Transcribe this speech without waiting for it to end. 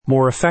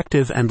More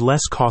effective and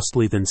less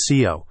costly than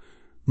SEO.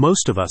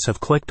 Most of us have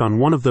clicked on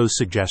one of those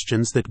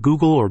suggestions that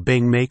Google or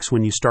Bing makes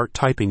when you start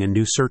typing a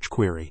new search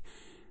query.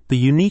 The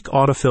unique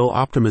autofill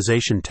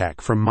optimization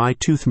tech from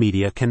MyTooth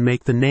Media can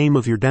make the name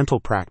of your dental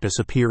practice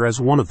appear as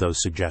one of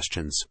those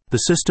suggestions. The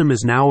system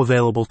is now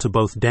available to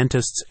both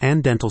dentists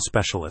and dental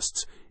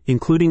specialists,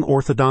 including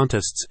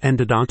orthodontists,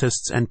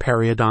 endodontists, and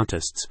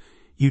periodontists.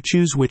 You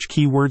choose which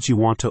keywords you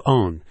want to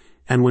own,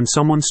 and when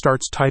someone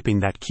starts typing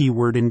that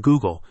keyword in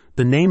Google,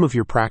 the name of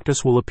your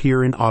practice will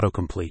appear in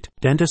autocomplete.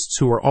 Dentists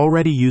who are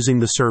already using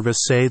the service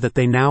say that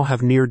they now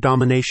have near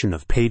domination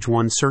of page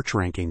 1 search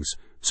rankings,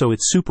 so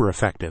it's super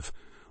effective.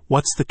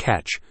 What's the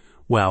catch?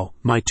 Well,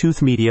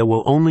 MyTooth Media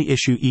will only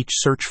issue each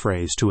search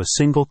phrase to a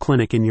single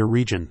clinic in your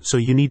region, so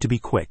you need to be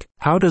quick.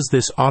 How does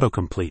this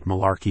autocomplete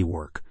malarkey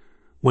work?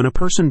 When a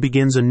person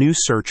begins a new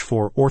search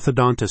for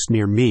orthodontist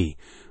near me,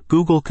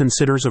 Google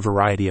considers a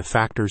variety of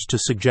factors to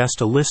suggest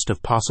a list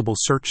of possible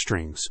search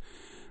strings.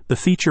 The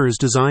feature is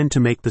designed to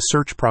make the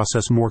search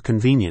process more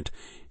convenient,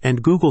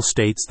 and Google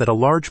states that a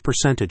large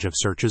percentage of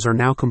searches are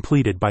now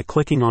completed by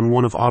clicking on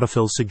one of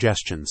Autofill's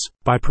suggestions.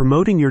 By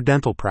promoting your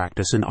dental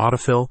practice in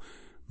Autofill,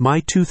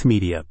 MyTooth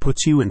Media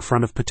puts you in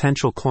front of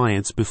potential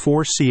clients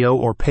before SEO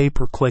or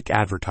pay-per-click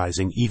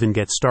advertising even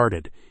gets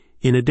started.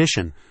 In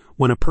addition,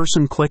 when a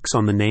person clicks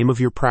on the name of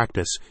your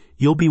practice,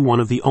 you'll be one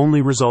of the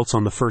only results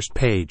on the first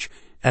page,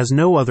 as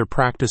no other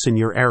practice in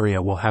your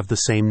area will have the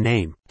same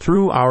name.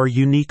 Through our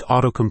unique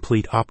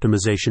autocomplete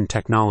optimization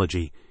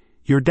technology,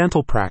 your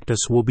dental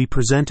practice will be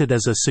presented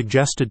as a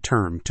suggested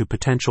term to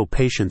potential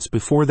patients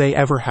before they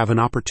ever have an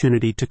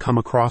opportunity to come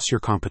across your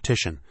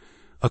competition,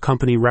 a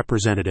company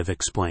representative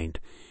explained.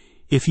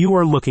 If you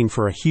are looking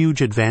for a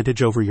huge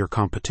advantage over your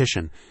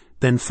competition,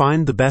 then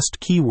find the best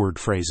keyword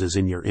phrases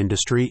in your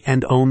industry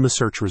and own the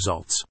search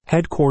results.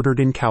 Headquartered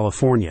in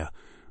California,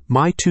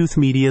 MyTooth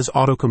Media's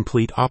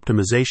autocomplete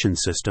optimization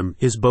system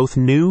is both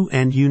new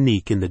and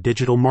unique in the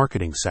digital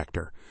marketing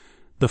sector.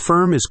 The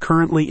firm is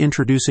currently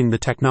introducing the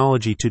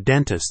technology to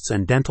dentists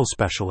and dental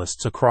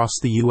specialists across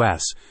the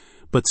U.S.,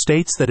 but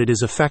states that it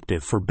is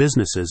effective for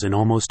businesses in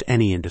almost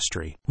any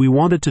industry. We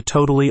wanted to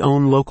totally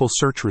own local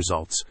search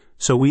results,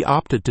 so we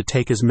opted to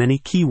take as many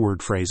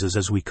keyword phrases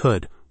as we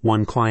could,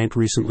 one client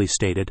recently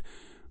stated.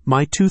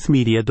 MyTooth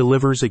Media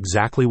delivers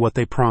exactly what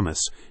they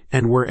promise,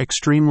 and we're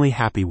extremely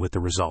happy with the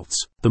results.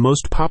 The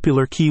most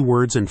popular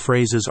keywords and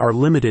phrases are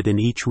limited in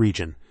each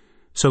region,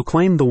 so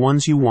claim the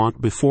ones you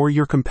want before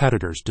your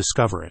competitors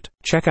discover it.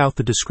 Check out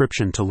the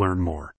description to learn more.